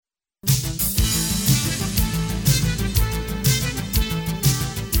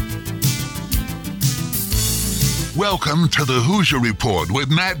Welcome to the Hoosier Report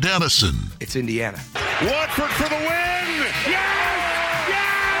with Matt Dennison. It's Indiana. Watford for the win! Yes!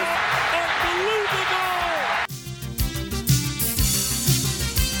 Yes!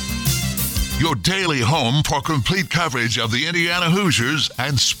 Unbelievable! Your daily home for complete coverage of the Indiana Hoosiers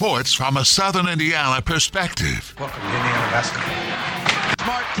and sports from a Southern Indiana perspective. Welcome to Indiana basketball.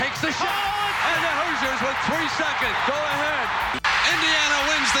 Smart takes the shot, and the Hoosiers with 3 seconds go ahead. Indiana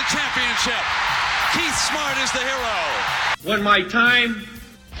wins the championship. Keith Smart is the hero. When my time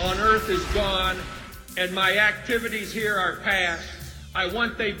on earth is gone and my activities here are past, I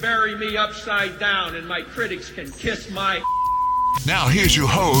want they bury me upside down and my critics can kiss my... Now here's your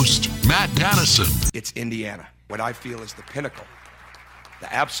host, Matt Dennison. It's Indiana, what I feel is the pinnacle,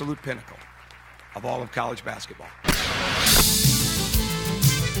 the absolute pinnacle of all of college basketball.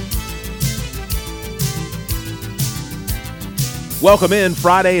 Welcome in,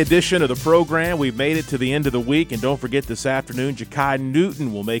 Friday edition of the program. We've made it to the end of the week, and don't forget this afternoon, Ja'Kai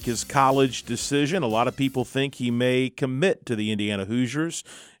Newton will make his college decision. A lot of people think he may commit to the Indiana Hoosiers,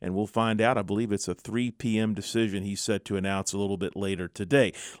 and we'll find out. I believe it's a 3 p.m. decision he's set to announce a little bit later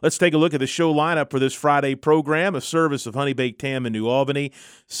today. Let's take a look at the show lineup for this Friday program, a service of Honey Baked Ham in New Albany.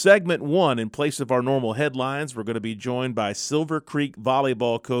 Segment 1, in place of our normal headlines, we're going to be joined by Silver Creek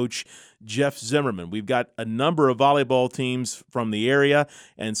volleyball coach Jeff Zimmerman. We've got a number of volleyball teams from the area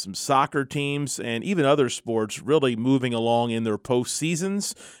and some soccer teams and even other sports really moving along in their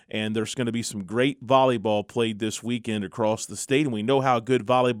postseasons. And there's going to be some great volleyball played this weekend across the state. And we know how good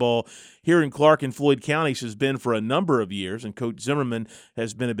volleyball here in Clark and Floyd counties has been for a number of years, and Coach Zimmerman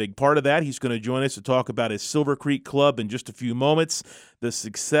has been a big part of that. He's going to join us to talk about his Silver Creek club in just a few moments, the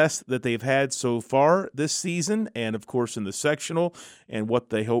success that they've had so far this season, and, of course, in the sectional, and what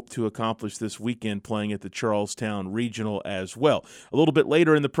they hope to accomplish this weekend playing at the Charlestown Regional as well. A little bit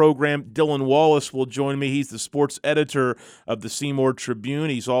later in the program, Dylan Wallace will join me. He's the sports editor of the Seymour Tribune.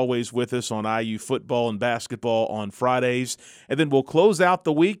 He's always with us on IU football and basketball on Fridays. And then we'll close out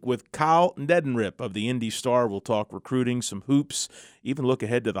the week with Kyle Nedenrip of the Indy Star. We'll talk recruiting, some hoops, even look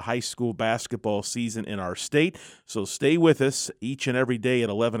ahead to the high school basketball season in our state. So stay with us each and every day at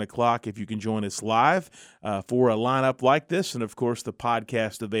 11 o'clock if you can join us live for a lineup like this. And, of course, the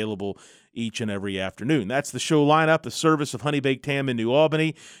podcast available each and every afternoon. That's the show lineup, a service of Honey Baked Ham in New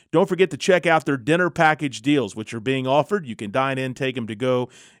Albany. Don't forget to check out their dinner package deals, which are being offered. You can dine in, take them to go,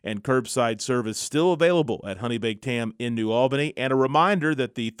 and curbside service still available at Honey Baked Ham in New Albany. And a reminder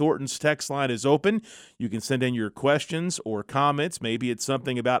that the Thornton's text line is open. You can send in your questions or comments. Maybe it's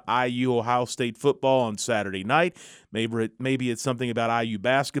something about IU Ohio State football on Saturday night. Maybe it's something about IU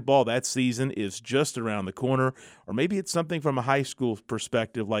basketball. That season is just around the corner. Or maybe it's something from a high school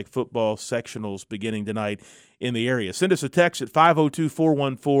perspective like football sectionals beginning tonight in the area. Send us a text at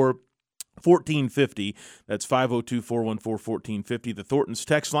 502-414-1450. That's 502-414-1450, the Thornton's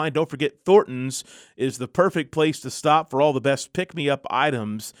text line. Don't forget, Thornton's is the perfect place to stop for all the best pick-me-up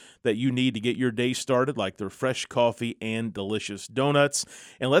items that you need to get your day started, like their fresh coffee and delicious donuts.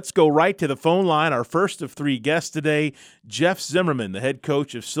 And let's go right to the phone line. Our first of 3 guests today, Jeff Zimmerman, the head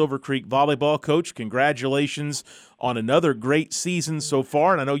coach of Silver Creek volleyball. Coach, congratulations on another great season so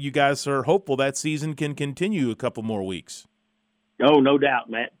far, and I know you guys are hopeful that season can continue a couple more weeks. Oh, no doubt,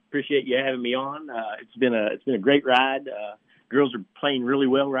 Matt. Appreciate you having me on. It's been a great ride. Girls are playing really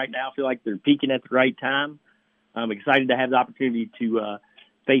well right now. I feel like they're peaking at the right time. I'm excited to have the opportunity to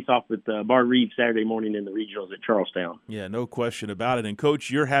face off with Bar Reeve Saturday morning in the regionals at Charlestown. Yeah, no question about it. And, Coach,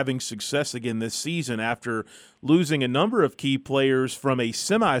 you're having success again this season after losing a number of key players from a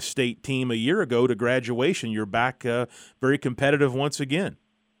semi-state team a year ago to graduation. You're back very competitive once again.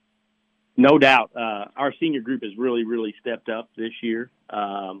 No doubt. Our senior group has really, really stepped up this year.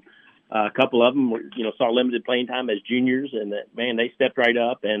 A couple of them saw limited playing time as juniors, and they stepped right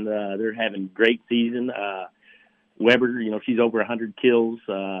up, and they're having a great season. Weber, she's over 100 kills.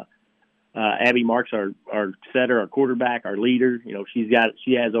 Abby Marks, our setter, our quarterback, our leader. She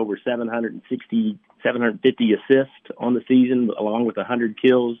has over 750 assists on the season, along with 100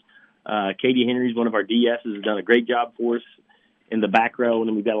 kills. Katie Henry's one of our DSs, has done a great job for us in the back row, and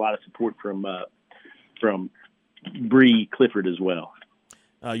then we've got a lot of support from Bree Clifford as well.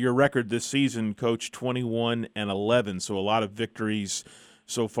 Your record this season, Coach, 21-11, so a lot of victories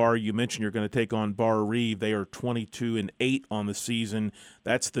so far. You mentioned you're going to take on Bar Reeve. They are 22-8 on the season.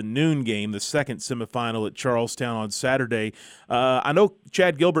 That's the noon game, the second semifinal at Charlestown on Saturday. I know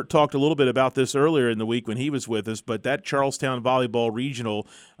Chad Gilbert talked a little bit about this earlier in the week when he was with us, but that Charlestown Volleyball Regional,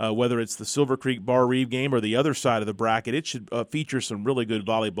 whether it's the Silver Creek Bar Reeve game or the other side of the bracket, it should feature some really good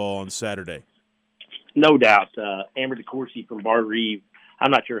volleyball on Saturday. No doubt. Amber DeCourcy from Bar Reeve, I'm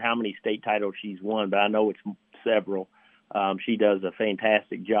not sure how many state titles she's won, but I know it's several. She does a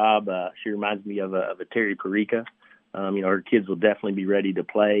fantastic job. She reminds me of a Terry Perica. Her kids will definitely be ready to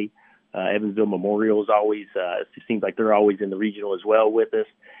play. Evansville Memorial is always, it seems like they're always in the regional as well with us.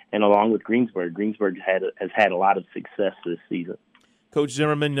 And along with Greensburg. Greensburg has had a lot of success this season. Coach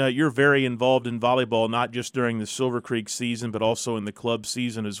Zimmerman, you're very involved in volleyball, not just during the Silver Creek season, but also in the club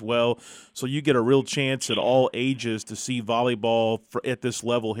season as well. So you get a real chance at all ages to see volleyball at this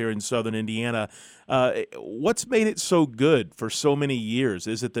level here in Southern Indiana. What's made it so good for so many years?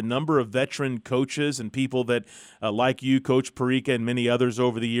 Is it the number of veteran coaches and people that, like you, Coach Perica, and many others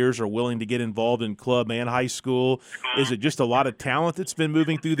over the years are willing to get involved in club and high school? Is it just a lot of talent that's been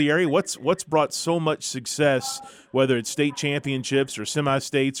moving through the area? What's brought so much success, whether it's state championships or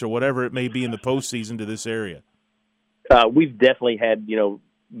semi-states or whatever it may be in the postseason, to this area? We've definitely had,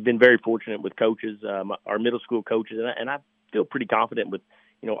 been very fortunate with coaches, our middle school coaches, and I feel pretty confident with,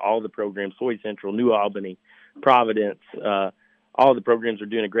 all the programs, Floyd Central, New Albany, Providence, all the programs are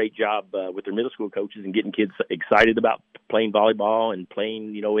doing a great job with their middle school coaches and getting kids excited about playing volleyball and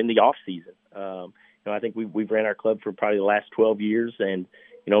playing, in the off season. I think we've ran our club for probably the last 12 years, and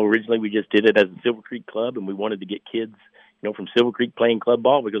originally we just did it as a Silver Creek club, and we wanted to get kids, from Silver Creek playing club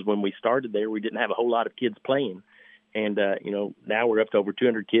ball, because when we started there, we didn't have a whole lot of kids playing. And, now we're up to over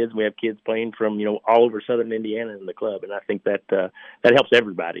 200 kids, and we have kids playing from, all over Southern Indiana in the club. And I think that helps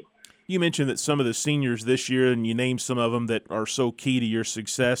everybody. You mentioned that some of the seniors this year, and you named some of them that are so key to your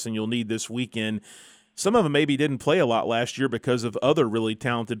success and you'll need this weekend. Some of them maybe didn't play a lot last year because of other really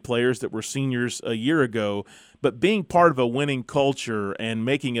talented players that were seniors a year ago. But being part of a winning culture and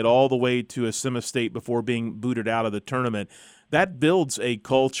making it all the way to a semi-state before being booted out of the tournament, that builds a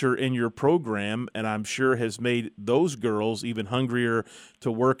culture in your program, and I'm sure has made those girls even hungrier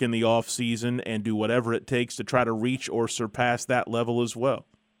to work in the off season and do whatever it takes to try to reach or surpass that level as well.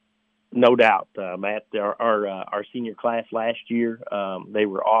 No doubt, Matt. Our senior class last year, they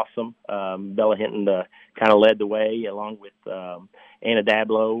were awesome. Bella Hinton kind of led the way, along with Anna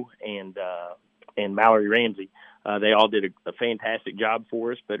Dablow and Mallory Ramsey. They all did a fantastic job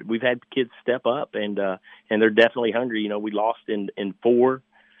for us, but we've had kids step up, and they're definitely hungry. We lost in 4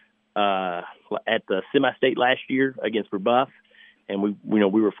 at the semi-state last year against Brebeuf, and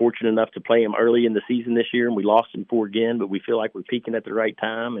we were fortunate enough to play them early in the season this year, and we lost in 4 again. But we feel like we're peaking at the right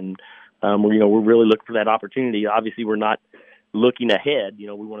time, and we're really looking for that opportunity. Obviously, we're not looking ahead. We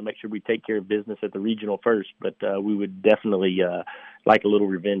want to make sure we take care of business at the regional first, but we would definitely like a little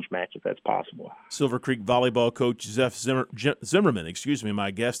revenge match if that's possible. Silver Creek volleyball coach Jeff Zimmerman,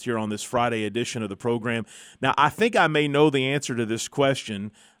 my guest here on this Friday edition of the program. Now, I think I may know the answer to this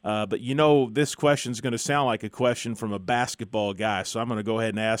question, but this question is going to sound like a question from a basketball guy, so I'm going to go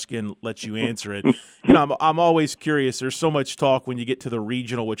ahead and ask and let you answer it. I'm always curious. There's so much talk when you get to the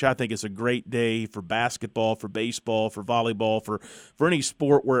regional, which I think is a great day for basketball, for baseball, for volleyball, for any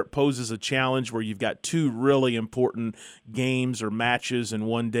sport where it poses a challenge where you've got 2 really important games or matches in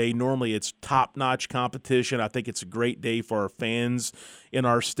one day. Normally it's top-notch competition. I think it's a great day for our fans in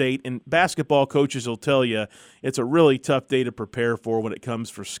our state. And basketball coaches will tell you it's a really tough day to prepare for when it comes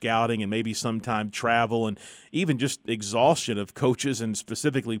for scouting and maybe sometime travel and even just exhaustion of coaches and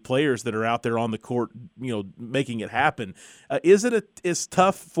specifically players that are out there on the court, making it happen. Is it as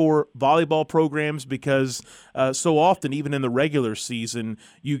tough for volleyball programs because so often, even in the regular season,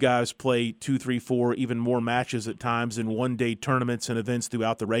 you guys play 2, 3, 4, even more matches at times in one-day tournaments and events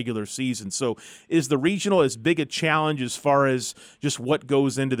throughout the regular season. So is the regional as big a challenge as far as just what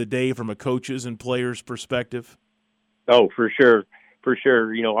goes into the day from a coach's and player's perspective? Oh, for sure. For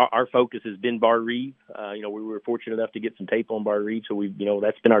sure. Our focus has been Bar Reeve. We were fortunate enough to get some tape on Bar Reeve, so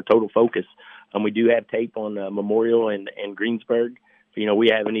that's been our total focus. We do have tape on Memorial and Greensburg.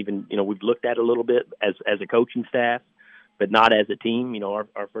 We haven't even, we've looked at it a little bit as a coaching staff, but not as a team. Our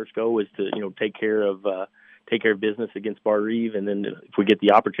first goal is to, take care of business against Bar Reeve, and then if we get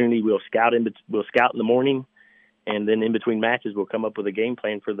the opportunity, we'll scout in the morning, and then in between matches, we'll come up with a game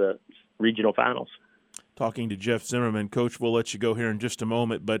plan for the regional finals. Talking to Jeff Zimmerman. Coach, we'll let you go here in just a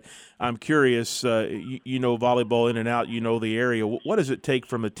moment, but I'm curious, volleyball in and out, the area. What does it take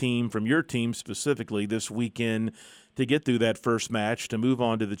from a team, from your team specifically this weekend, to get through that first match, to move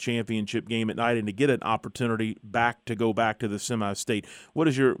on to the championship game at night, and to get an opportunity to go back to the semi-state? What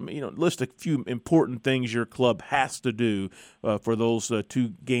is your, list a few important things your club has to do for those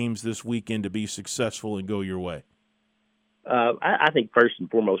 2 games this weekend to be successful and go your way? I think first and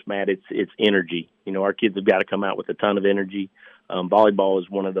foremost, Matt, it's energy. Our kids have got to come out with a ton of energy. Volleyball is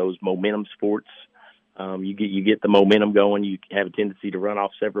one of those momentum sports. You get the momentum going. You have a tendency to run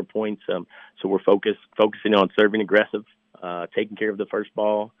off several points. So we're focusing on serving aggressive, taking care of the first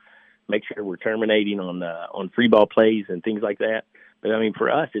ball, make sure we're terminating on free ball plays and things like that. But I mean, for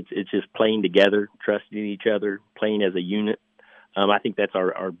us, it's just playing together, trusting each other, playing as a unit. I think that's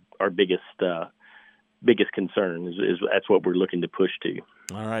our biggest concern is that's what we're looking to push to.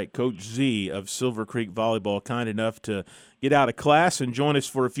 All right, Coach Z of Silver Creek Volleyball, kind enough to get out of class and join us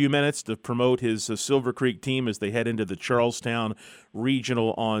for a few minutes to promote his Silver Creek team as they head into the Charlestown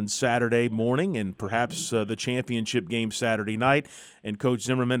Regional on Saturday morning and perhaps the championship game Saturday night. And Coach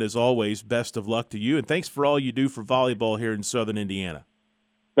Zimmerman, as always, best of luck to you, and thanks for all you do for volleyball here in Southern Indiana.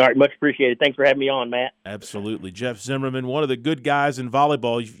 All right, much appreciated. Thanks for having me on, Matt. Absolutely. Jeff Zimmerman, one of the good guys in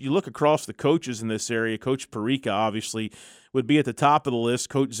volleyball. You look across the coaches in this area, Coach Perica obviously would be at the top of the list,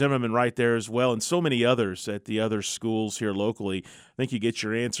 Coach Zimmerman right there as well, and so many others at the other schools here locally. I think you get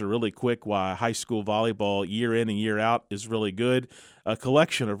your answer really quick why high school volleyball year in and year out is really good. A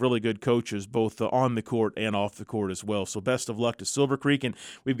collection of really good coaches, both on the court and off the court as well. So best of luck to Silver Creek. And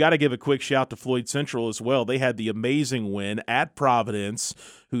we've got to give a quick shout to Floyd Central as well. They had the amazing win at Providence,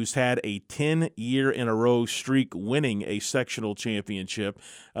 who's had a 10-year-in-a-row streak winning a sectional championship,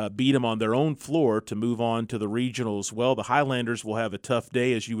 beat them on their own floor to move on to the regional as well. The Highlanders will have a tough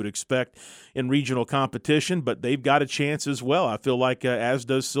day, as you would expect, in regional competition, but they've got a chance as well. I feel like, as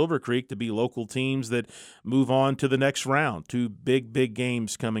does Silver Creek, to be local teams that move on to the next round. Two big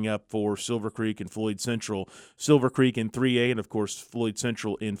games coming up for Silver Creek and Floyd Central. Silver Creek in 3A and, of course, Floyd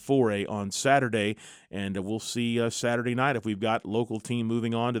Central in 4A on Saturday. And we'll see Saturday night if we've got local team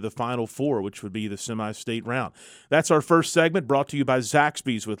moving on to the Final Four, which would be the semi-state round. That's our first segment, brought to you by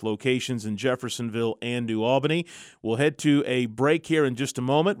Zaxby's with locations in Jeffersonville and New Albany. We'll head to a break here in just a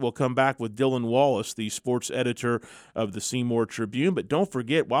moment. We'll come back with Dylan Wallace, the sports editor of the Seymour Tribune. But don't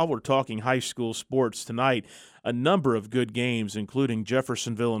forget, while we're talking high school sports tonight, a number of good games, including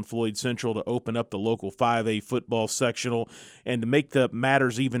Jeffersonville and Floyd Central, to open up the local 5A football sectional. And to make the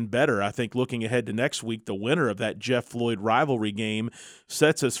matters even better, I think looking ahead to next week, the winner of that Jeff-Floyd rivalry game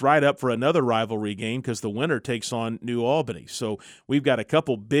sets us right up for another rivalry game because the winner takes on New Albany. So we've got a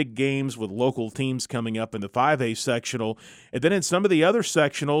couple big games with local teams coming up in the 5A sectional. And then in some of the other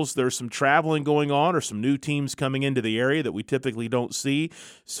sectionals, there's some traveling going on or some new teams coming into the area that we typically don't see.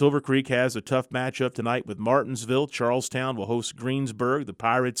 Silver Creek has a tough matchup tonight with Martinsville. Charlestown will host Greensburg. The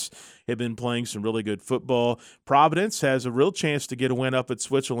Pirates have been playing some really good football. Providence has a real chance to get a win up at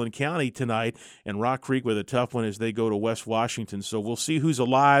Switzerland County tonight, and Rock Creek with a tough one as they go to West Washington. So we'll see who's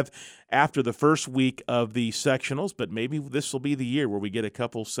alive after the first week of the sectionals, but maybe this will be the year where we get a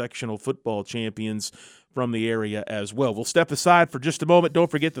couple sectional football champions from the area as well. We'll step aside for just a moment.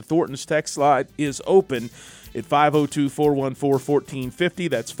 Don't forget the Thornton's text line is open at 502-414-1450.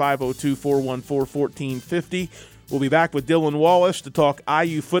 That's 502-414-1450. We'll be back with Dylan Wallace to talk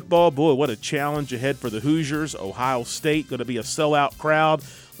IU football. Boy, what a challenge ahead for the Hoosiers. Ohio State going to be a sellout crowd.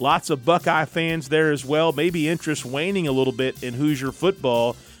 Lots of Buckeye fans there as well. Maybe interest waning a little bit in Hoosier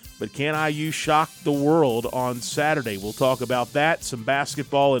football. But can IU shock the world on Saturday? We'll talk about that, some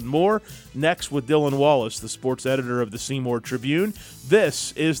basketball, and more next with Dylan Wallace, the sports editor of the Seymour Tribune.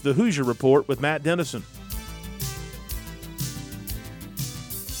 This is the Hoosier Report with Matt Dennison.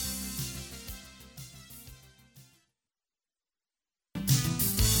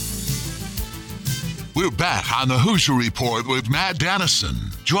 We're back on the Hoosier Report with Matt Dennison.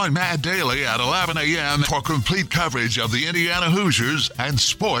 Join Matt daily at 11 a.m. for complete coverage of the Indiana Hoosiers and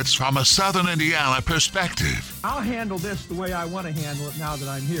sports from a Southern Indiana perspective. I'll handle this the way I want to handle it now that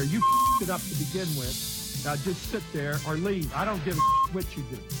I'm here. You it up to begin with. Now just sit there or leave. I don't give a what you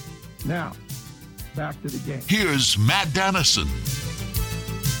do. Now, back to the game. Here's Matt Dennison.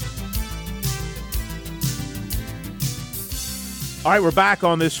 All right, we're back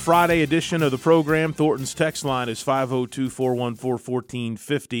on this Friday edition of the program. Thornton's text line is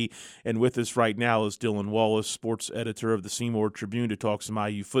 502-414-1450. And with us right now is Dylan Wallace, sports editor of the Seymour Tribune, to talk some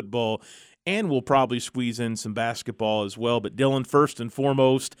IU football. And we'll probably squeeze in some basketball as well. But Dylan, first and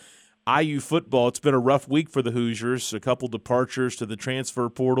foremost, IU football, it's been a rough week for the Hoosiers. A couple departures to the transfer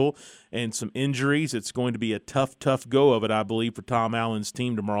portal and some injuries. It's going to be a tough go of it, I believe, for Tom Allen's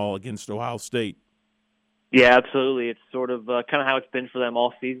team tomorrow against Ohio State. Yeah, absolutely. It's sort of kind of how it's been for them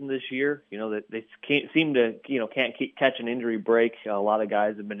all season this year. You know, that they can't catch an injury break. A lot of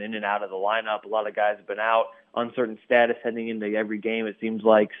guys have been in and out of the lineup. A lot of guys have been out, uncertain status heading into every game, it seems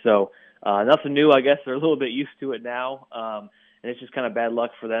like. So nothing new. I guess they're a little bit used to it now, and it's just kind of bad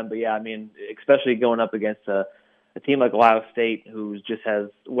luck for them. But, yeah, I mean, especially going up against a team like Ohio State, who just has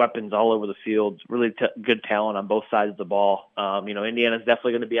weapons all over the field, really good talent on both sides of the ball. Indiana's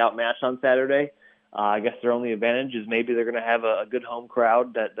definitely going to be outmatched on Saturday. I guess their only advantage is maybe they're going to have a good home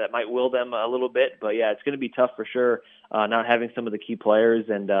crowd that might will them a little bit. But, yeah, it's going to be tough for sure not having some of the key players.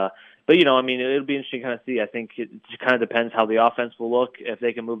 But, I mean, it'll be interesting to kind of see. I think it kind of depends how the offense will look, if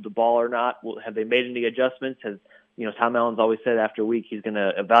they can move the ball or not. Have they made any adjustments? Tom Allen's always said after a week he's going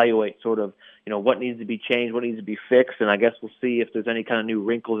to evaluate sort of, what needs to be changed, what needs to be fixed, and I guess we'll see if there's any kind of new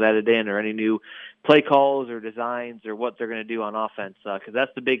wrinkles added in or any new play calls or designs or what they're going to do on offense, because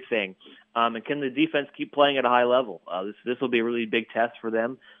that's the big thing. And can the defense keep playing at a high level? This will be a really big test for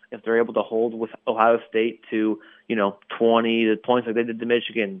them if they're able to hold with Ohio State to 20 points like they did to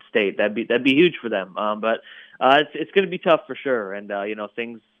Michigan State. That'd be huge for them. But it's going to be tough for sure, and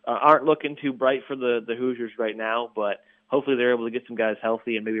things aren't looking too bright for the Hoosiers right now, but hopefully they're able to get some guys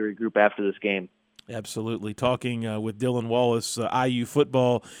healthy and maybe regroup after this game. Absolutely. Talking with Dylan Wallace, IU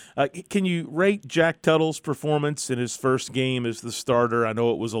football. Can you rate Jack Tuttle's performance in his first game as the starter? I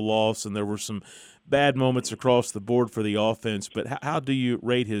know it was a loss and there were some bad moments across the board for the offense, but how do you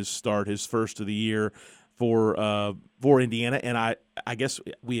rate his start, his first of the year for Indiana? And I guess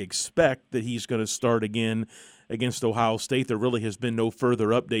we expect that he's going to start again against Ohio State. There really has been no further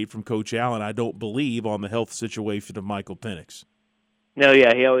update from Coach Allen, I don't believe, on the health situation of Michael Penix. No,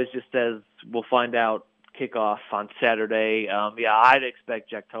 yeah, he always just says we'll find out kickoff on Saturday. I'd expect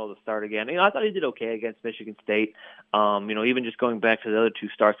Jack Tuttle to start again. I thought he did okay against Michigan State. Even just going back to the other two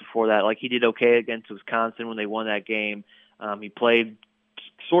starts before that, like he did okay against Wisconsin when they won that game. He played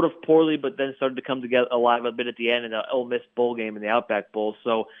sort of poorly, but then started to come together alive a bit at the end in the Ole Miss bowl game and the Outback Bowl.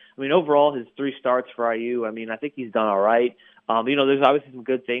 So, overall, his 3 starts for IU, I think he's done all right. There's obviously some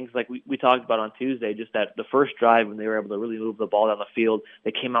good things like we talked about on Tuesday, just that the first drive when they were able to really move the ball down the field,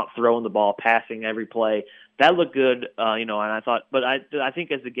 they came out throwing the ball, passing every play. That looked good, and I thought, but I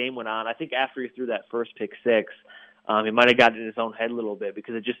think as the game went on, I think after he threw that first pick six, he might have gotten in his own head a little bit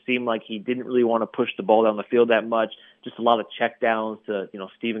because it just seemed like he didn't really want to push the ball down the field that much. Just a lot of checkdowns to,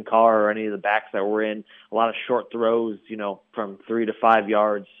 Stephen Carr or any of the backs that were in, a lot of short throws, from 3 to 5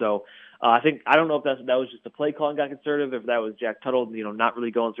 yards. So I don't know if that was just the play calling got conservative, if that was Jack Tuttle, not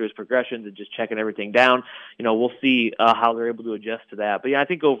really going through his progressions and just checking everything down. We'll see how they're able to adjust to that. But yeah, I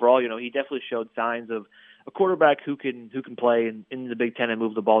think overall, he definitely showed signs of a quarterback who can play in the Big Ten and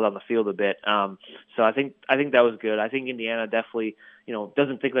move the ball down the field a bit. So I think that was good. I think Indiana definitely,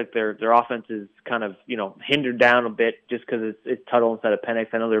 doesn't think like their offense is kind of, hindered down a bit just because it's Tuttle instead of Penix.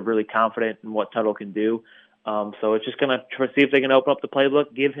 I know they're really confident in what Tuttle can do. So it's just going to see if they can open up the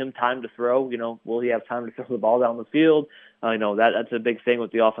playbook, give him time to throw. Will he have time to throw the ball down the field? That's a big thing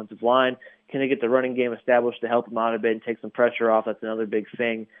with the offensive line. Can they get the running game established to help him out a bit and take some pressure off? That's another big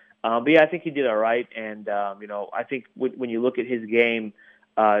thing. But yeah, I think he did all right. And, I think when you look at his game,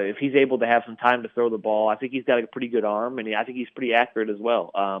 if he's able to have some time to throw the ball, I think he's got a pretty good arm, and I think he's pretty accurate as well.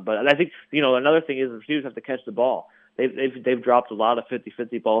 But I think, another thing is the receivers have to catch the ball. They've dropped a lot of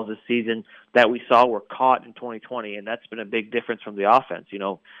 50-50 balls this season that we saw were caught in 2020, and that's been a big difference from the offense.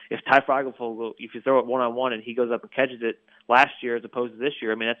 If Ty Fraggle, if you throw it one-on-one and he goes up and catches it last year as opposed to this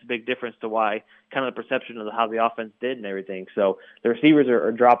year, that's a big difference to why kind of the perception of how the offense did and everything. So the receivers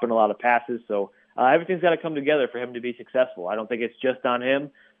are dropping a lot of passes, so everything's got to come together for him to be successful. I don't think it's just on him.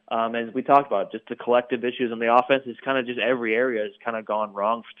 As we talked about, just the collective issues on the offense is kind of just every area has kind of gone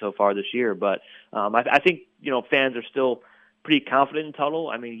wrong so far this year. But I think, fans are still pretty confident in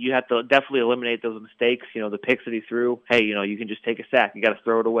Tuttle. You have to definitely eliminate those mistakes, the picks that he threw. Hey, you can just take a sack. You got to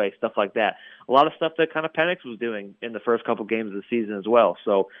throw it away, stuff like that. A lot of stuff that kind of Penix was doing in the first couple games of the season as well.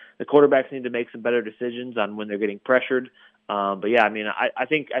 So the quarterbacks need to make some better decisions on when they're getting pressured. But yeah, I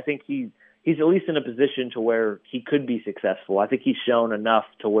think he's at least in a position to where he could be successful. I think he's shown enough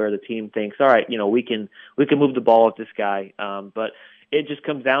to where the team thinks, all right, we can move the ball with this guy. But it just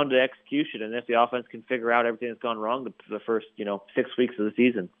comes down to execution, and if the offense can figure out everything that's gone wrong the first 6 weeks of the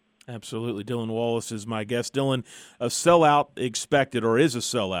season. Absolutely. Dylan Wallace is my guest. Dylan, a sellout expected, or is a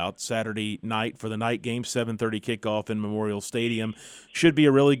sellout, Saturday night for the night game, 7:30 kickoff in Memorial Stadium. Should be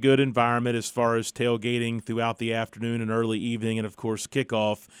a really good environment as far as tailgating throughout the afternoon and early evening and, of course,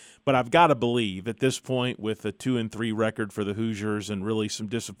 kickoff. But I've got to believe at this point, with a 2-3 record for the Hoosiers and really some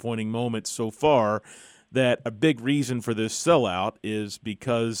disappointing moments so far, that a big reason for this sellout is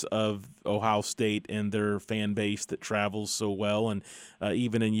because of Ohio State and their fan base that travels so well. And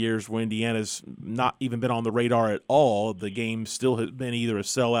even in years where Indiana's not even been on the radar at all, the game still has been either a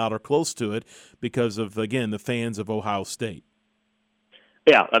sellout or close to it because of, again, the fans of Ohio State.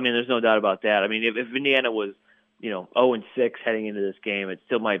 Yeah, there's no doubt about that. If Indiana was 0-6 heading into this game, it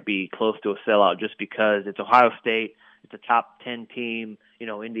still might be close to a sellout just because it's Ohio State. It's a top 10 team.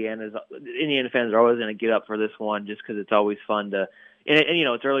 Indiana fans are always going to get up for this one just because it's always fun to, and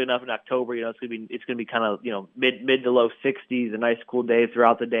it's early enough in October. It's gonna be kind of mid to low 60s, a nice cool day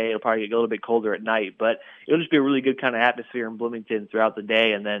throughout the day. It'll probably get a little bit colder at night, but it'll just be a really good kind of atmosphere in Bloomington throughout the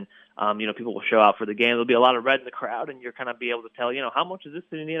day. And then people will show out for the game. There'll be a lot of red in the crowd, and you're kind of be able to tell how much is this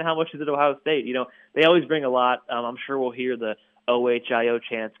in Indiana, how much is it Ohio State. They always bring a lot. I'm sure we'll hear the OHIO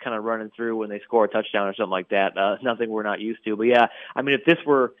chants kind of running through when they score a touchdown or something like that. Nothing we're not used to. But yeah, I mean, if this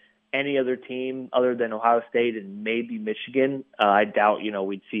were any other team other than Ohio State and maybe Michigan, I doubt,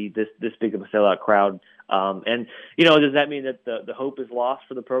 we'd see this big of a sellout crowd. And does that mean that the hope is lost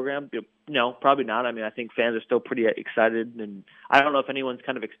for the program? No, probably not. I mean, I think fans are still pretty excited, and I don't know if anyone's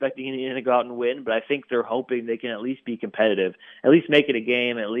kind of expecting Indiana to go out and win, but I think they're hoping they can at least be competitive, at least make it a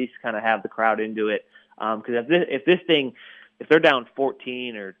game, at least kind of have the crowd into it. Because if they're down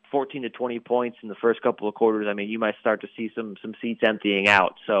 14 or 14 to 20 points in the first couple of quarters, I mean, you might start to see some seats emptying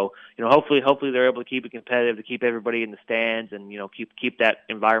out. So, hopefully they're able to keep it competitive, to keep everybody in the stands, and keep that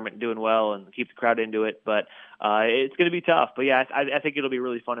environment doing well and keep the crowd into it. But it's going to be tough. But yeah, I think it'll be a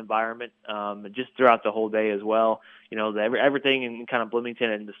really fun environment just throughout the whole day as well. Everything in kind of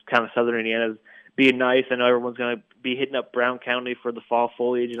Bloomington and this kind of Southern Indiana is being nice. I know everyone's going to be hitting up Brown County for the fall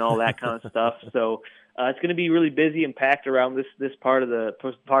foliage and all that kind of stuff. So. It's going to be really busy and packed around this part of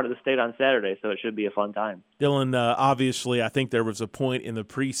the state on Saturday, so it should be a fun time. Dylan, obviously, I think there was a point in the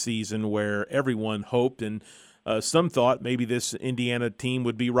preseason where everyone hoped and some thought maybe this Indiana team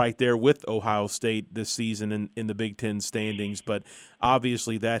would be right there with Ohio State this season in the Big Ten standings, but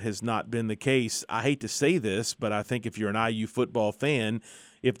obviously that has not been the case. I hate to say this, but I think if you're an IU football fan,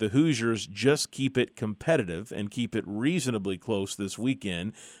 if the Hoosiers just keep it competitive and keep it reasonably close this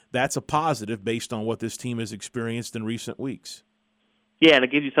weekend, that's a positive based on what this team has experienced in recent weeks. Yeah, and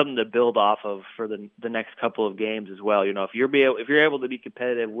it gives you something to build off of for the next couple of games as well. If you're able to be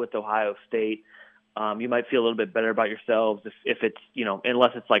competitive with Ohio State, you might feel a little bit better about yourselves if it's,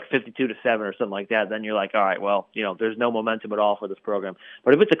 unless it's like 52-7 or something like that, then you're like, all right, well, there's no momentum at all for this program.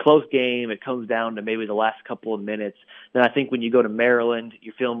 But if it's a close game, it comes down to maybe the last couple of minutes, then I think when you go to Maryland,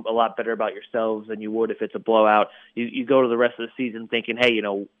 you feel a lot better about yourselves than you would if it's a blowout. You go to the rest of the season thinking, hey,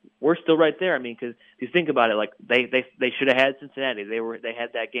 we're still right there. I mean, because if you think about it, like they should have had Cincinnati. They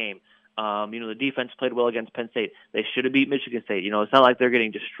had that game. The defense played well against Penn State. They should have beat Michigan State. It's not like they're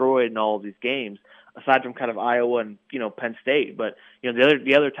getting destroyed in all of these games, aside from kind of Iowa and Penn State. But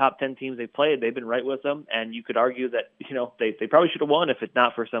the other top 10 teams they played, they've been right with them, and you could argue that they probably should have won if it's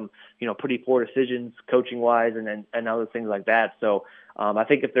not for some pretty poor decisions coaching wise and other things like that. So I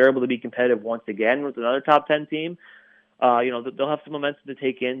think if they're able to be competitive once again with another top 10 team, they'll have some momentum to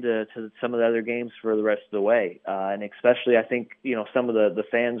take into some of the other games for the rest of the way. And especially, I think, some of the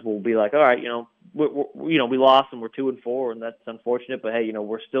fans will be like, all right, we lost and we're 2-4, and that's unfortunate, but hey,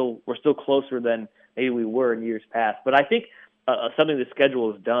 we're still closer than maybe we were in years past. But I think something the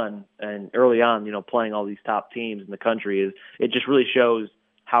schedule has done, and early on, playing all these top teams in the country, is it just really shows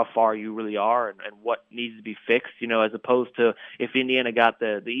how far you really are and what needs to be fixed, as opposed to if Indiana got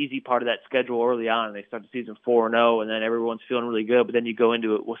the easy part of that schedule early on and they start the season 4-0 and then everyone's feeling really good, but then you go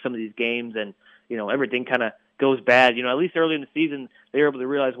into it with some of these games and, everything kind of goes bad. At least early in the season, they were able to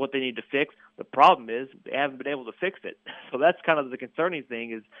realize what they need to fix. The problem is they haven't been able to fix it. So that's kind of the concerning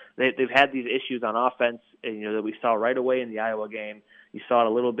thing, is they've had these issues on offense, and, that we saw right away in the Iowa game. You saw it a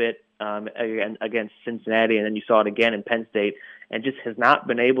little bit against Cincinnati, and then you saw it again in Penn State, and just has not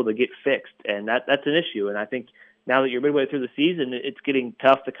been able to get fixed. And that's an issue. And I think now that you're midway through the season, it's getting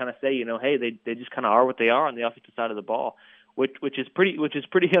tough to kind of say, hey, they just kind of are what they are on the offensive side of the ball, which is pretty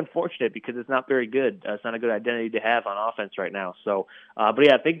unfortunate, because it's not very good. It's not a good identity to have on offense right now. So, but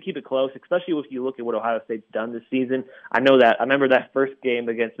yeah, if they can keep it close, especially if you look at what Ohio State's done this season. I remember that first game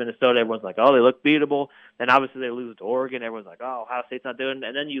against Minnesota. Everyone's like, oh, they look beatable. Then obviously they lose to Oregon. Everyone's like, oh, Ohio State's not doing it.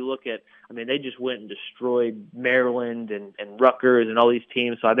 And then you look at, they just went and destroyed Maryland and Rutgers and all these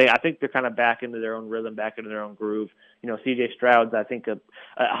teams. So I think they're kind of back into their own rhythm, back into their own groove. C.J. Stroud's, I think, a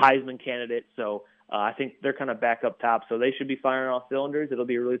Heisman candidate. So I think they're kind of back up top, so they should be firing all cylinders. It'll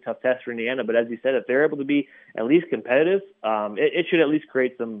be a really tough test for Indiana, but as you said, if they're able to be at least competitive, it should at least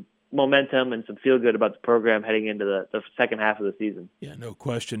create some momentum and some feel good about the program heading into the second half of the season. Yeah, no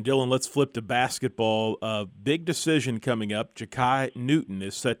question. Dylan, let's flip to basketball. Big decision coming up. Ja'Kai Newton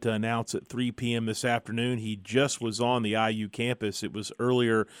is set to announce at 3 p.m. this afternoon. He just was on the IU campus. It was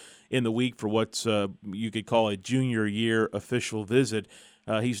earlier in the week for what's you could call a junior year official visit.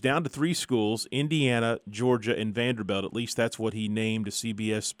 He's down to 3 schools: Indiana, Georgia, and Vanderbilt. At least that's what he named to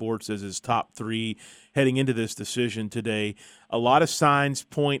CBS Sports as his top 3 heading into this decision today. A lot of signs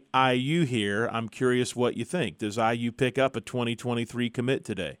point IU here. I'm curious what you think. Does IU pick up a 2023 commit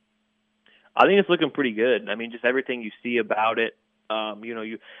today? I think it's looking pretty good. Just everything you see about it,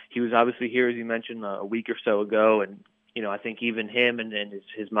 He was obviously here, as you mentioned, a week or so ago, and I think even him and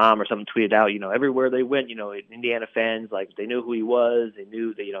his mom or something tweeted out, everywhere they went, Indiana fans, like, they knew who he was. They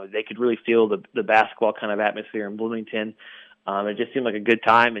knew that, they could really feel the basketball kind of atmosphere in Bloomington. It just seemed like a good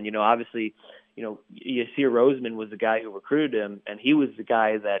time. And, obviously, Hoosier Roseman was the guy who recruited him, and he was the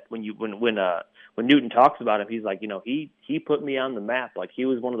guy that when Newton talks about him, he's like, he put me on the map. Like, he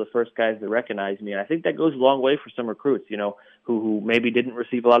was one of the first guys that recognized me. And I think that goes a long way for some recruits, who maybe didn't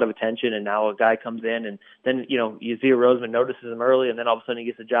receive a lot of attention, and now a guy comes in, and then, Hoosier Roseman notices him early, and then all of a sudden he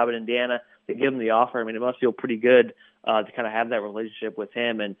gets a job in Indiana. They give him the offer. I mean, it must feel pretty good to kind of have that relationship with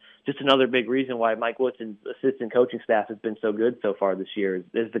him. And just another big reason why Mike Woodson's assistant coaching staff has been so good so far this year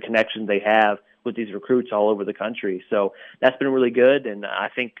is the connections they have with these recruits all over the country. So that's been really good, and I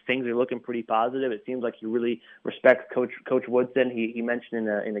think things are looking pretty positive. It seems like he really respects Coach Woodson. He mentioned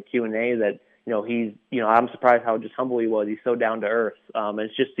in the Q&A that he's I'm surprised how just humble he was. He's so down to earth.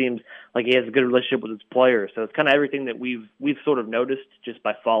 It just seems like he has a good relationship with his players. So it's kind of everything that we've sort of noticed just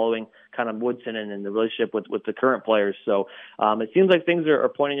by following kind of Woodson and the relationship with the current players. So it seems like things are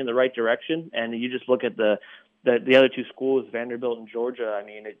pointing in the right direction. And you just look at the other two schools, Vanderbilt and Georgia. I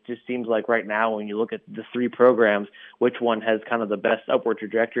mean, it just seems like right now when you look at the three programs, which one has kind of the best upward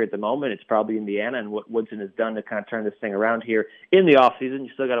trajectory at the moment, it's probably Indiana, and what Woodson has done to kind of turn this thing around here in the offseason. You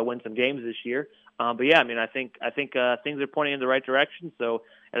still got to win some games this year. But yeah, I mean, I think things are pointing in the right direction. So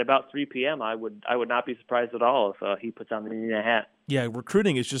at about 3 p.m., I would not be surprised at all if he puts on the Indiana hat. Yeah,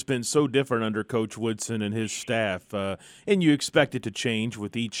 recruiting has just been so different under Coach Woodson and his staff, and you expect it to change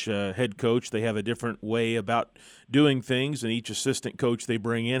with each head coach. They have a different way about doing things, and each assistant coach they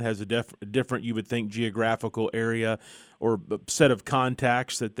bring in has a different, you would think, geographical area or set of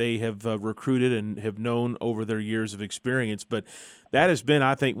contacts that they have recruited and have known over their years of experience. But that has been,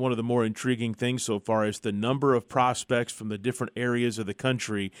 I think, one of the more intriguing things so far is the number of prospects from the different areas of the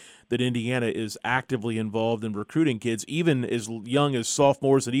country that Indiana is actively involved in recruiting kids, even as young as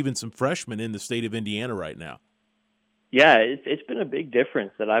sophomores and even some freshmen in the state of Indiana right now. Yeah, it's been a big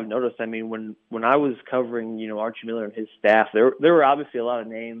difference that I've noticed. I mean, when I was covering, Archie Miller and his staff, there were obviously a lot of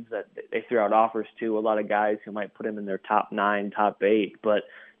names that they threw out offers to, a lot of guys who might put him in their top 9, top 8, but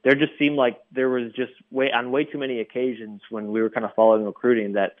there just seemed like there was just on way too many occasions when we were kind of following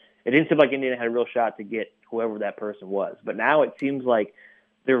recruiting that it didn't seem like Indiana had a real shot to get whoever that person was. But now it seems like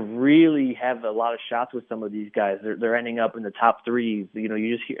they really have a lot of shots with some of these guys. They're ending up in the top 3s.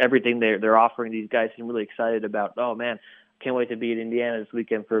 You just hear everything they're offering. These guys seem really excited about, oh, man, can't wait to be in Indiana this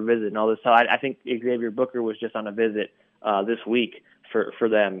weekend for a visit and all this. So I think Xavier Booker was just on a visit this week for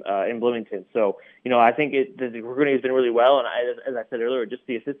them in Bloomington. So, I think the recruiting has been really well. And as I said earlier, just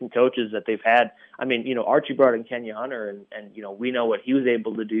the assistant coaches that they've had. I mean, Archie brought in Kenya Hunter, and we know what he was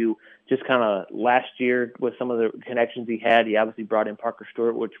able to do just kind of last year with some of the connections he had. He obviously brought in Parker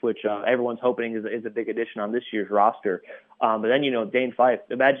Stewart, which everyone's hoping is a big addition on this year's roster. But then, Dane Fife,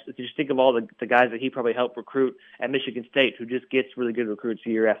 imagine, just think of all the guys that he probably helped recruit at Michigan State, who just gets really good recruits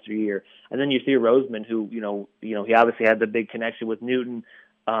year after year. And then you see Roseman, who, he obviously had the big connection with Newton,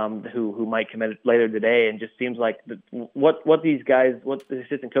 who might commit later today, and just seems like what these guys, what the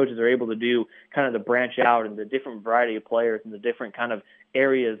assistant coaches are able to do, kind of to branch out and the different variety of players and the different kind of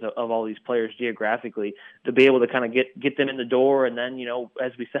areas of all these players geographically, to be able to kind of get them in the door. And then,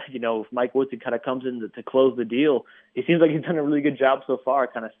 as we said, if Mike Woodson kind of comes in to close the deal, it seems like he's done a really good job so far,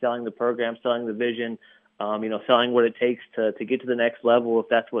 kind of selling the program, selling the vision, selling what it takes to get to the next level if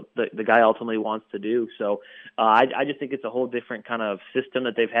that's what the guy ultimately wants to do. So I just think it's a whole different kind of system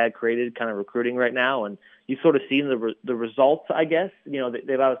that they've had created, kind of recruiting right now. And you've sort of seen the results, I guess.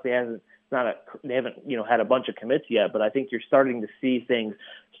 They've obviously they haven't had a bunch of commits yet, but I think you're starting to see things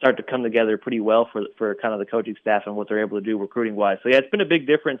start to come together pretty well for kind of the coaching staff and what they're able to do recruiting wise. So yeah, it's been a big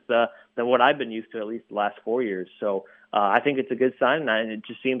difference than what I've been used to at least the last 4 years. So I think it's a good sign, and it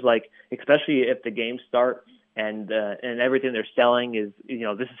just seems like, especially if the games start and everything they're selling is,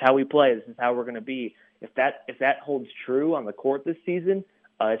 this is how we play, this is how we're going to be. If that holds true on the court this season,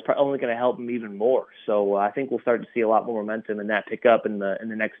 it's probably only going to help them even more. So I think we'll start to see a lot more momentum and that pick up in the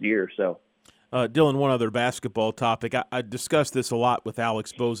next year or so. Dylan, one other basketball topic. I discussed this a lot with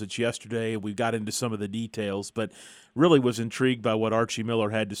Alex Bozich yesterday. We got into some of the details, but really was intrigued by what Archie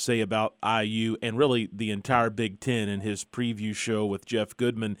Miller had to say about IU and really the entire Big Ten in his preview show with Jeff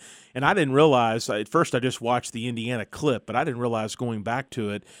Goodman. And I didn't realize, at first I just watched the Indiana clip, but I didn't realize going back to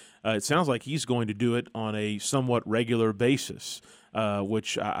it, it sounds like he's going to do it on a somewhat regular basis,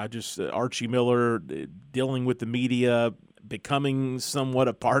 which I just Archie Miller dealing with the media, becoming somewhat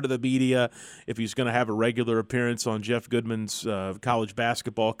a part of the media, if he's going to have a regular appearance on Jeff Goodman's college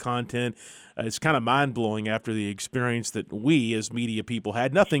basketball content. It's kind of mind-blowing after the experience that we as media people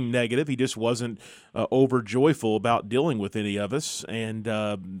had. Nothing negative. He just wasn't over-joyful about dealing with any of us, and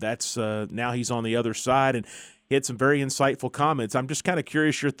that's now he's on the other side, and he had some very insightful comments. I'm just kind of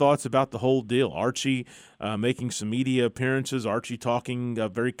curious your thoughts about the whole deal. Archie making some media appearances, Archie talking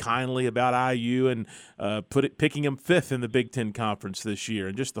very kindly about IU and picking him fifth in the Big Ten Conference this year,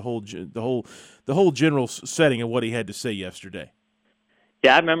 and just the whole general setting of what he had to say yesterday.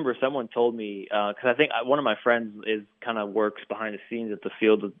 Yeah, I remember someone told me, because I think one of my friends kind of works behind the scenes at the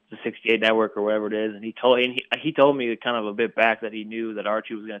Field of the 68 Network or whatever it is, and he told me kind of a bit back that he knew that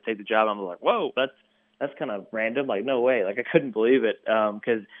Archie was going to take the job. I'm like, whoa, that's kind of random. Like, no way. Like, I couldn't believe it,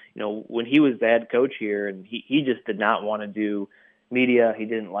 because when he was the head coach here, and he just did not want to do media. He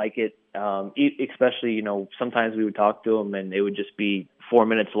didn't like it, especially sometimes we would talk to him and it would just be 4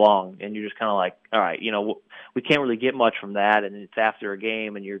 minutes long, and you're just kind of like, all right, we can't really get much from that, and it's after a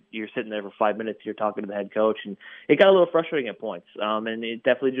game, and you're sitting there for 5 minutes, you're talking to the head coach, and it got a little frustrating at points. And it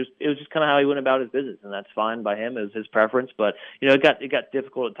was just kind of how he went about his business, and that's fine by him. It was his preference, but it got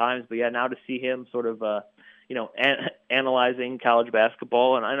difficult at times. But yeah, now to see him sort of analyzing college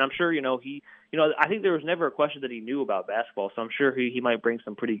basketball, and I'm sure I think there was never a question that he knew about basketball, so I'm sure he might bring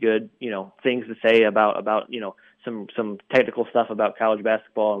some pretty good things to say about some technical stuff about college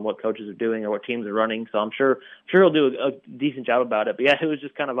basketball and what coaches are doing or what teams are running. So I'm sure he'll do a decent job about it. But yeah, it was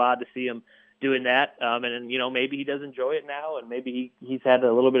just kind of odd to see him doing that. And maybe he does enjoy it now, and maybe he's had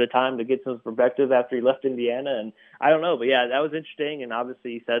a little bit of time to get some perspective after he left Indiana. And I don't know, but yeah, that was interesting. And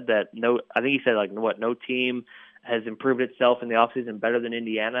obviously he said that no team has improved itself in the offseason better than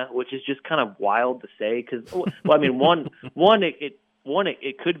Indiana, which is just kind of wild to say. Because, well, I mean,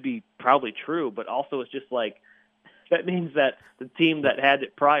 it could be probably true, but also it's just like, that means that the team that had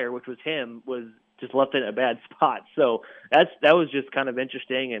it prior, which was him, was just left in a bad spot. So that was just kind of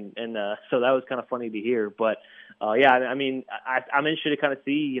interesting, and so that was kind of funny to hear. But yeah, I mean, I'm interested to kind of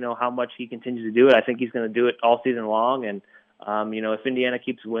see how much he continues to do it. I think he's going to do it all season long, and if Indiana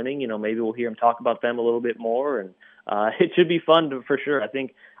keeps winning, maybe we'll hear him talk about them a little bit more, and it should be fun for sure. I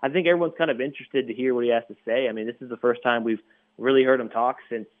think everyone's kind of interested to hear what he has to say. I mean, this is the first time we've really heard him talk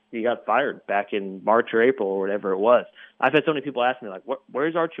since he got fired back in March or April or whatever it was. I've had so many people ask me, like,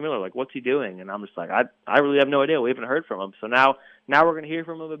 where's Archie Miller? Like, what's he doing? And I'm just like, I really have no idea. We haven't heard from him. So now we're going to hear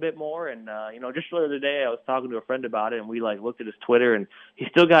from him a bit more. And, just the other day I was talking to a friend about it, and we, looked at his Twitter, and he's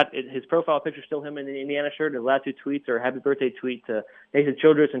still got his profile picture, still him in the Indiana shirt. His last two tweets are happy birthday tweet to Nathan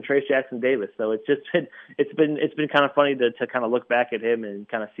Childress and Trace Jackson Davis. So it's been kind of funny to kind of look back at him and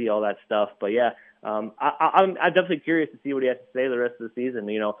kind of see all that stuff. But yeah, I'm definitely curious to see what he has to say the rest of the season.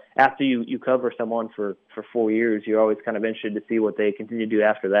 After you cover someone for 4 years, you're always kind of interested to see what they continue to do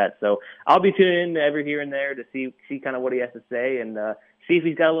after that. So I'll be tuning in every here and there to see kind of what he has to say, and see if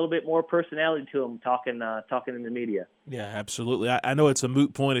he's got a little bit more personality to him talking in the media. Yeah, absolutely. I know it's a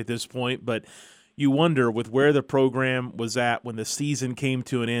moot point at this point, but you wonder with where the program was at when the season came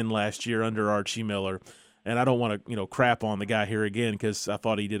to an end last year under Archie Miller. And I don't want to, crap on the guy here again, because I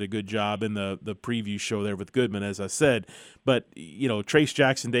thought he did a good job in the preview show there with Goodman, as I said. But, Trace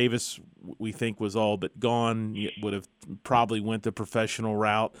Jackson Davis, we think, was all but gone. Would have probably went the professional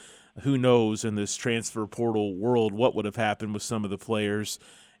route. Who knows in this transfer portal world what would have happened with some of the players.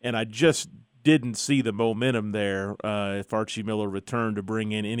 And I just didn't see the momentum there if Archie Miller returned to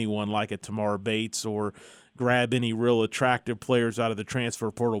bring in anyone like a Tamar Bates or grab any real attractive players out of the transfer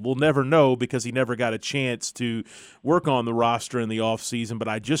portal. We'll never know because he never got a chance to work on the roster in the offseason, but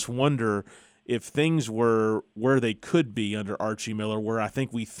I just wonder if things were where they could be under Archie Miller, where I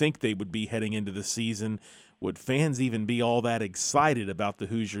think we think they would be heading into the season, would fans even be all that excited about the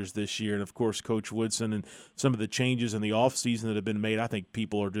Hoosiers this year? And, of course, Coach Woodson and some of the changes in the offseason that have been made, I think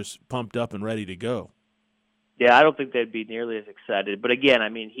people are just pumped up and ready to go. Yeah, I don't think they'd be nearly as excited. But, again, I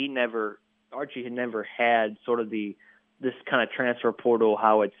mean, Archie had never had sort of this kind of transfer portal,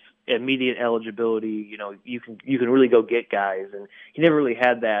 how it's immediate eligibility. You can really go get guys, and he never really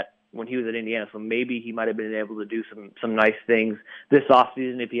had that when he was at Indiana. So maybe he might have been able to do some nice things this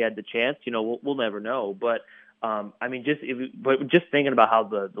offseason if he had the chance. We'll never know. But I mean, just thinking about how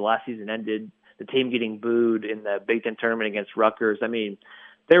the last season ended, the team getting booed in the Big Ten tournament against Rutgers. I mean,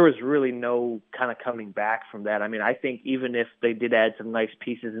 there was really no kind of coming back from that. I mean, I think even if they did add some nice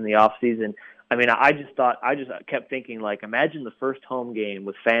pieces in the offseason, I mean, I just kept thinking, like, imagine the first home game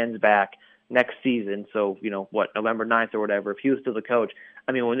with fans back, next season, so, November 9th or whatever, if he was still the coach,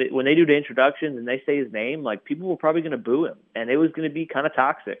 I mean, when they do the introductions and they say his name, like, people were probably going to boo him, and it was going to be kind of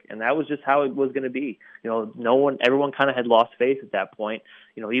toxic, and that was just how it was going to be. Everyone kind of had lost faith at that point.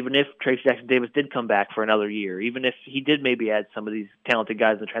 Even if Trace Jackson-Davis did come back for another year, even if he did maybe add some of these talented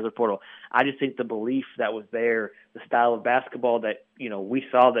guys in the transfer portal, I just think the belief that was there, the style of basketball that, we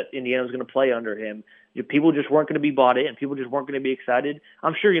saw that Indiana was going to play under him, people just weren't going to be bought in. People just weren't going to be excited.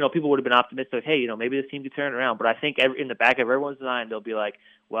 I'm sure, people would have been optimistic, hey, maybe this team could turn it around. But I think in the back of everyone's mind, they'll be like,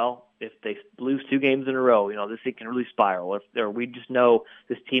 well, if they lose 2 games in a row, this thing can really spiral. Or we just know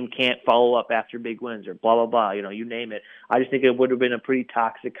this team can't follow up after big wins or blah, blah, blah, you name it. I just think it would have been a pretty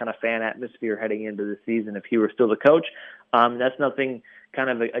toxic kind of fan atmosphere heading into the season if he were still the coach. That's nothing kind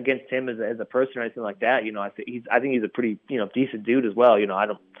of against him as a person or anything like that. I think he's a pretty, decent dude as well.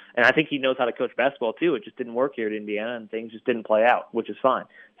 And I think he knows how to coach basketball too. It just didn't work here at Indiana, and things just didn't play out, which is fine.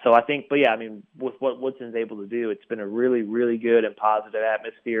 So I think, with what Woodson's able to do, it's been a really, really good and positive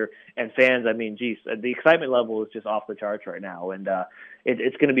atmosphere. And fans, the excitement level is just off the charts right now, and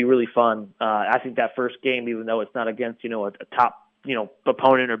it's going to be really fun. I think that first game, even though it's not against a top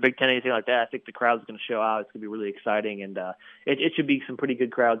opponent or Big Ten, anything like that, I think the crowd's going to show out. It's going to be really exciting, and it should be some pretty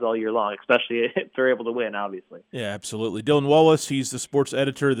good crowds all year long, especially if they're able to win, obviously. Yeah, absolutely. Dylan Wallace, he's the sports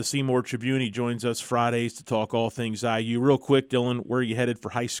editor of the Seymour Tribune. He joins us Fridays to talk all things IU. Real quick, Dylan, where are you headed for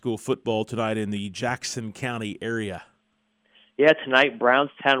high school football tonight in the Jackson County area? Yeah, tonight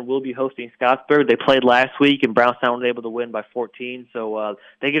Brownstown will be hosting Scottsburg. They played last week, and Brownstown was able to win by 14. So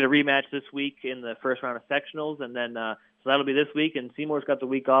they get a rematch this week in the first round of sectionals, and then so that'll be this week. And Seymour's got the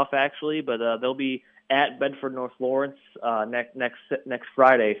week off actually, but they'll be at Bedford North Lawrence next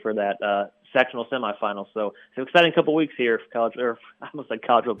Friday for that sectional semifinal. So it's an exciting couple weeks here for college, or I almost said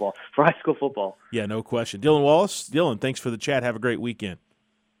college football, for high school football. Yeah, no question. Dylan Wallace, thanks for the chat. Have a great weekend.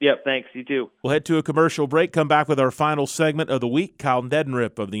 Yep, thanks. You too. We'll head to a commercial break, come back with our final segment of the week. Kyle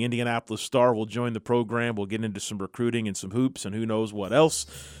Neddenrip of the Indianapolis Star will join the program. We'll get into some recruiting and some hoops and who knows what else.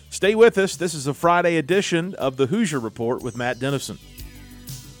 Stay with us. This is a Friday edition of the Hoosier Report with Matt Dennison.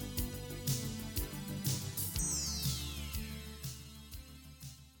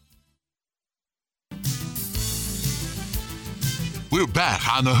 We're back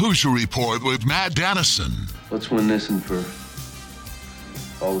on the Hoosier Report with Matt Dennison. Let's win this one for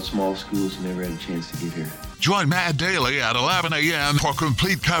all the small schools who never had a chance to get here. Join Matt Daly at 11 a.m. for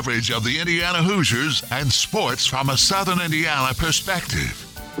complete coverage of the Indiana Hoosiers and sports from a Southern Indiana perspective.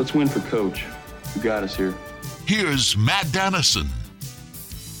 Let's win for Coach, who got us here. Here's Matt Dennison.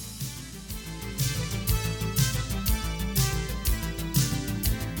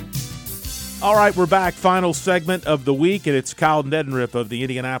 All right, we're back. Final segment of the week, and it's Kyle Neddenrip of the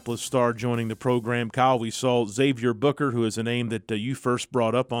Indianapolis Star joining the program. Kyle, we saw Xavier Booker, who is a name that you first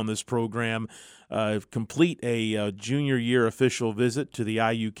brought up on this program, complete a junior year official visit to the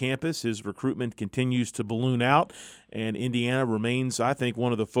IU campus. His recruitment continues to balloon out, and Indiana remains, I think,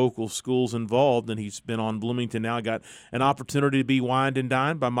 one of the focal schools involved, and he's been on Bloomington now, got an opportunity to be wined and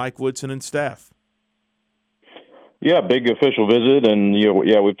dined by Mike Woodson and staff. Yeah, big official visit, and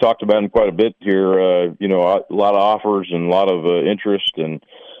we've talked about it quite a bit here. A lot of offers and a lot of interest, and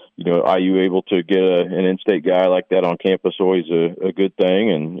IU able to get an in-state guy like that on campus always a good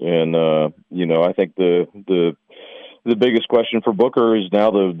thing. And I think the biggest question for Booker is now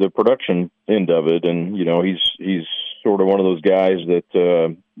the production end of it, and he's sort of one of those guys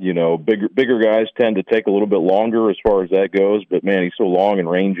that bigger guys tend to take a little bit longer as far as that goes. But man, he's so long and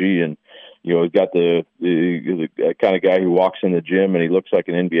rangy, and he's got the kind of guy who walks in the gym and he looks like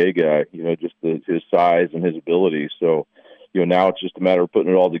an NBA guy, just his size and his ability. So, now it's just a matter of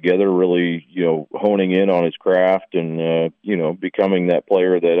putting it all together, really, honing in on his craft and, becoming that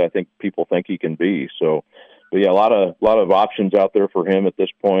player that I think people think he can be. So, but yeah, a lot of options out there for him at this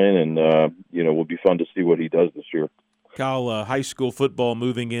point, and, will be fun to see what he does this year. Kyle, high school football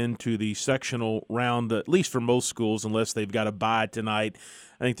moving into the sectional round, at least for most schools, unless they've got a bye tonight.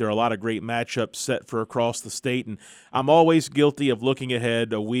 I think there are a lot of great matchups set for across the state, and I'm always guilty of looking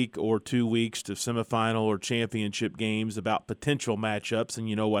ahead a week or 2 weeks to semifinal or championship games about potential matchups, and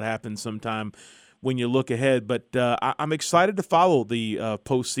you know what happens sometime when you look ahead. But I'm excited to follow the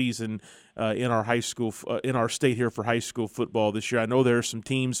postseason in our high school, in our state here for high school football this year. I know there are some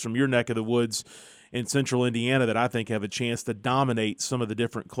teams from your neck of the woods in central Indiana that I think have a chance to dominate some of the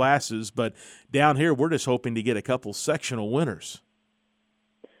different classes, but down here we're just hoping to get a couple sectional winners.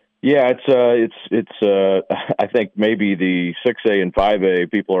 Yeah, it's I think maybe the 6A and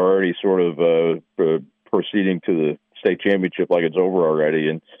 5A people are already sort of proceeding to the state championship like it's over already,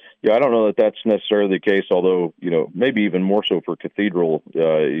 and I don't know that that's necessarily the case, although, maybe even more so for Cathedral,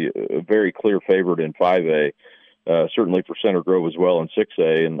 a very clear favorite in 5A, certainly for Center Grove as well in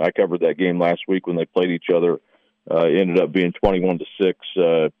 6A. And I covered that game last week when they played each other. It ended up being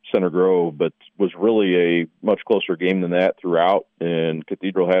 21-6 Center Grove, but was really a much closer game than that throughout. And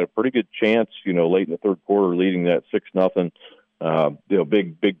Cathedral had a pretty good chance, late in the third quarter, leading that 6-0.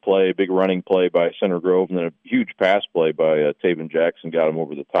 Big play, big running play by Center Grove, and then a huge pass play by Taven Jackson got him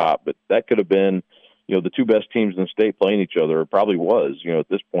over the top. But that could have been, the two best teams in the state playing each other. It probably was, at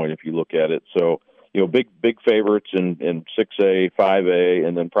this point, if you look at it. So, big favorites in 6A, 5A,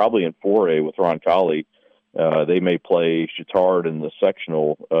 and then probably in 4A with Roncalli. They may play Chittard in the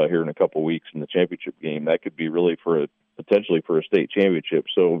sectional here in a couple of weeks in the championship game. That could be really potentially for a state championship.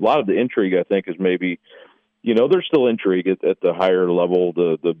 So a lot of the intrigue, I think, is maybe, there's still intrigue at the higher level,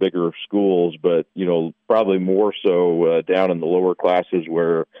 the bigger schools, but, probably more so down in the lower classes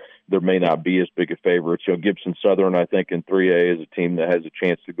where there may not be as big a favorites. Gibson Southern, I think, in 3A is a team that has a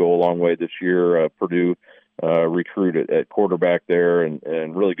chance to go a long way this year. Purdue recruit at quarterback there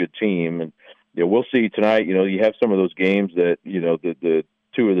and really good team. And, we'll see tonight. You have some of those games that, the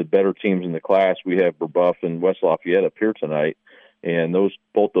two of the better teams in the class. We have Brebeuf and West Lafayette up here tonight. And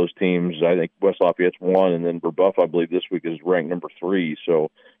both those teams, I think West Lafayette's 1, and then Brebeuf, I believe, this week is ranked number 3. So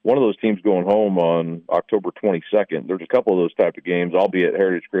one of those teams going home on October 22nd. There's a couple of those type of games. I'll be at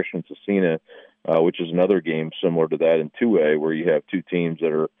Heritage Christian Cecina, which is another game similar to that in 2A, where you have two teams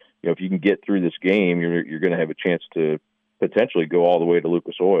that are, if you can get through this game, you're going to have a chance to potentially go all the way to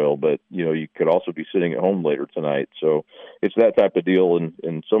Lucas Oil, but you could also be sitting at home later tonight. So it's that type of deal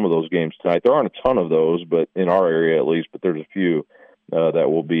in some of those games tonight. There aren't a ton of those, but in our area at least, but there's a few that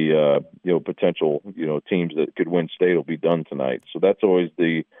will be potential teams that could win state will be done tonight. So that's always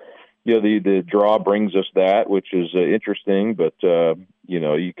the draw brings us that, which is interesting, but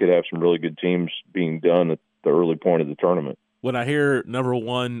you could have some really good teams being done at the early point of the tournament. When I hear number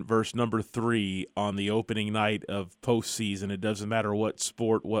 1 versus number 3 on the opening night of postseason, it doesn't matter what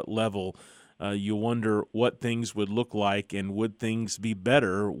sport, what level, you wonder what things would look like, and would things be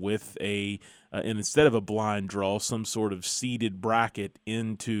better with and instead of a blind draw, some sort of seeded bracket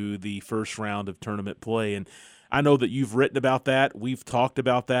into the first round of tournament play. And I know that you've written about that. We've talked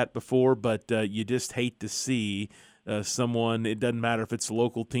about that before, but you just hate to see someone, it doesn't matter if it's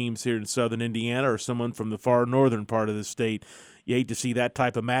local teams here in southern Indiana or someone from the far northern part of the state, you hate to see that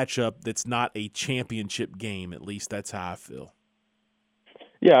type of matchup that's not a championship game. At least that's how I feel.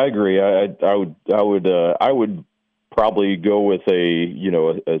 Yeah, I agree. I would probably go with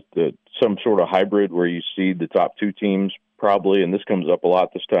some sort of hybrid where you seed the top 2 teams probably, and this comes up a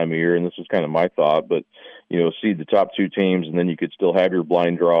lot this time of year, and this is kind of my thought, but seed the top 2 teams, and then you could still have your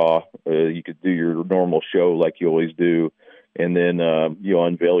blind draw. You could do your normal show like you always do, and then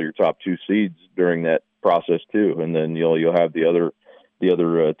unveil your top 2 seeds during that process too, and then you'll have the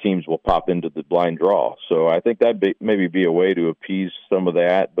other teams will pop into the blind draw. So I think that maybe be a way to appease some of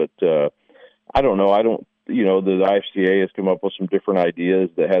that, but I don't know. The IFCA has come up with some different ideas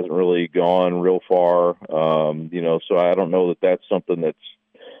that hasn't really gone real far. So I don't know that that's something that's,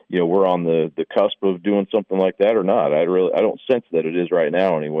 we're on the cusp of doing something like that or not. I don't sense that it is right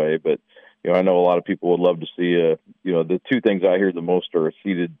now anyway, but, I know a lot of people would love to see, the two things I hear the most are a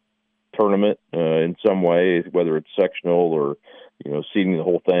seeded tournament in some way, whether it's sectional or, seeding the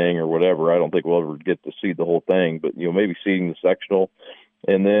whole thing or whatever. I don't think we'll ever get to seed the whole thing, but, maybe seeding the sectional.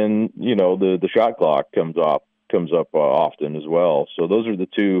 And then, the shot clock comes up often as well. So those are the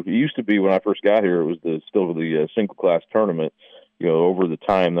two. It used to be when I first got here, it was still the single class tournament. Over the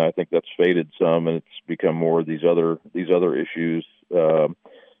time, I think that's faded some, and it's become more of these other issues,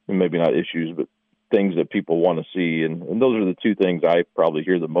 maybe not issues, but things that people want to see. And those are the two things I probably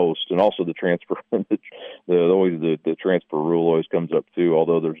hear the most. And also the transfer, the transfer rule always comes up too,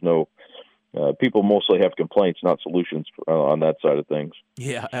 although there's no, people mostly have complaints, not solutions on that side of things.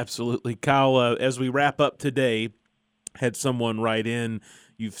 Yeah, absolutely. Kyle, as we wrap up today, had someone write in.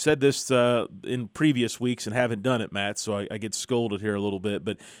 You've said this in previous weeks and haven't done it, Matt, so I get scolded here a little bit.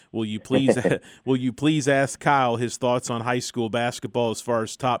 But will you please ask Kyle his thoughts on high school basketball as far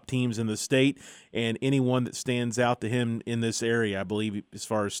as top teams in the state and anyone that stands out to him in this area, I believe, as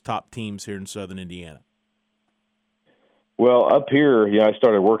far as top teams here in southern Indiana? Well, up here, I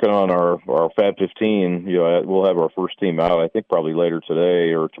started working on our Fab 15. We'll have our first team out, I think, probably later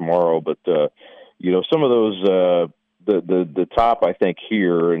today or tomorrow. But some of those, the top, I think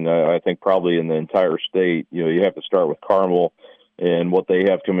here, and I think probably in the entire state, you have to start with Carmel and what they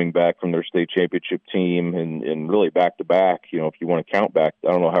have coming back from their state championship team, and really back to back. If you want to count back,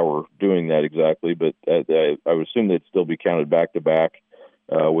 I don't know how we're doing that exactly, but I would assume they'd still be counted back to back.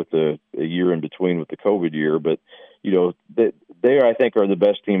 with a year in between with the COVID year. But, they I think, are the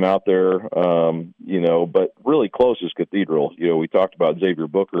best team out there, but really close is Cathedral. We talked about Xavier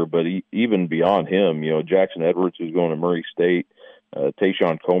Booker, but even beyond him, Jackson Edwards, who's going to Murray State,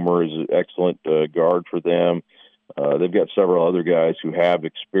 Tayshawn Comer is an excellent guard for them. They've got several other guys who have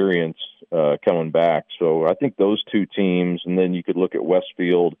experience coming back. So I think those two teams, and then you could look at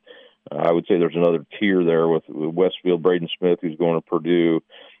Westfield. I would say there's another tier there with Westfield, Braden Smith, who's going to Purdue.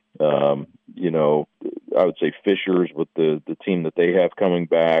 I would say Fishers with the team that they have coming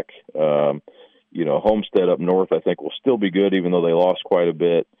back. Homestead up north, I think, will still be good, even though they lost quite a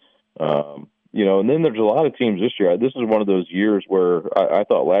bit. And then there's a lot of teams this year. This is one of those years where I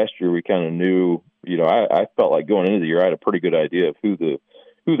thought last year we kind of knew, I felt like going into the year I had a pretty good idea of who the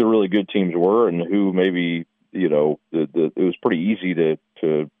really good teams were and who maybe, it was pretty easy to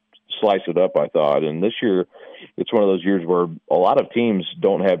slice it up, I thought. And this year, it's one of those years where a lot of teams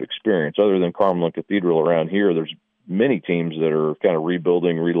don't have experience other than Carmel and Cathedral around here. There's many teams that are kind of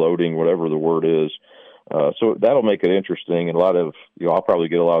rebuilding, reloading, whatever the word is. So that'll make it interesting. And I'll probably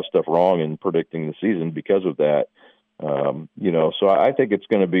get a lot of stuff wrong in predicting the season because of that. So I think it's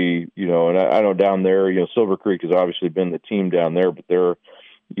going to be, and I know down there, Silver Creek has obviously been the team down there, but they're,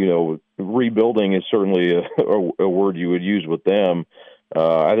 rebuilding is certainly a word you would use with them.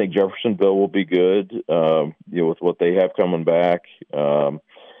 I think Jeffersonville will be good, with what they have coming back.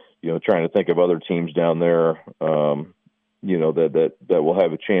 Trying to think of other teams down there, that will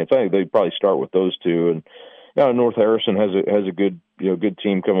have a chance. I think they probably start with those two. And North Harrison has a good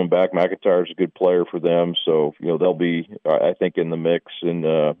team coming back. McIntyre's a good player for them, so they'll be, I think, in the mix in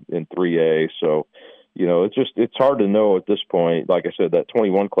 3A. So it's hard to know at this point. Like I said, that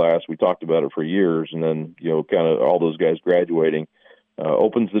 21 class, we talked about it for years, and then kind of all those guys graduating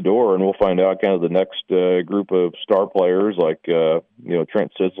opens the door, and we'll find out kind of the next group of star players like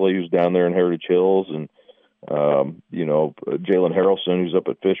Trent Sisley, who's down there in Heritage Hills, and Jalen Harrelson, who's up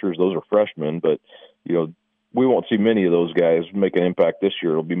at Fishers. Those are freshmen, but we won't see many of those guys make an impact this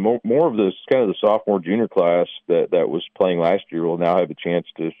year. It'll be more of this kind of the sophomore junior class that was playing last year will now have a chance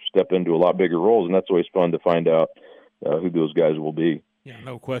to step into a lot bigger roles, and that's always fun to find out who those guys will be. Yeah,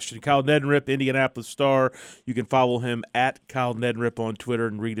 no question. Kyle Neddenriep, Indianapolis Star. You can follow him at Kyle Neddenriep on Twitter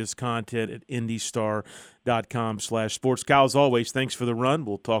and read his content at indystar.com/sports. Kyle, as always, thanks for the run.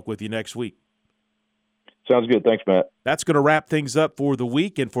 We'll talk with you next week. Sounds good. Thanks, Matt. That's going to wrap things up for the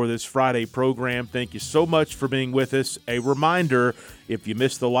week and for this Friday program. Thank you so much for being with us. A reminder, if you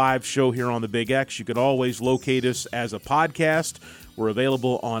missed the live show here on the Big X, you can always locate us as a podcast. We're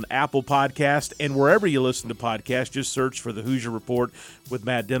available on Apple Podcast and wherever you listen to podcasts. Just search for the Hoosier Report with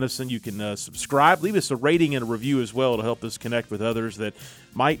Matt Dennison. You can subscribe. Leave us a rating and a review as well to help us connect with others that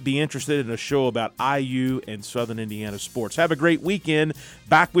might be interested in a show about IU and Southern Indiana sports. Have a great weekend.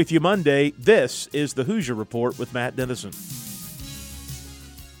 Back with you Monday. This is the Hoosier Report with Matt Dennison.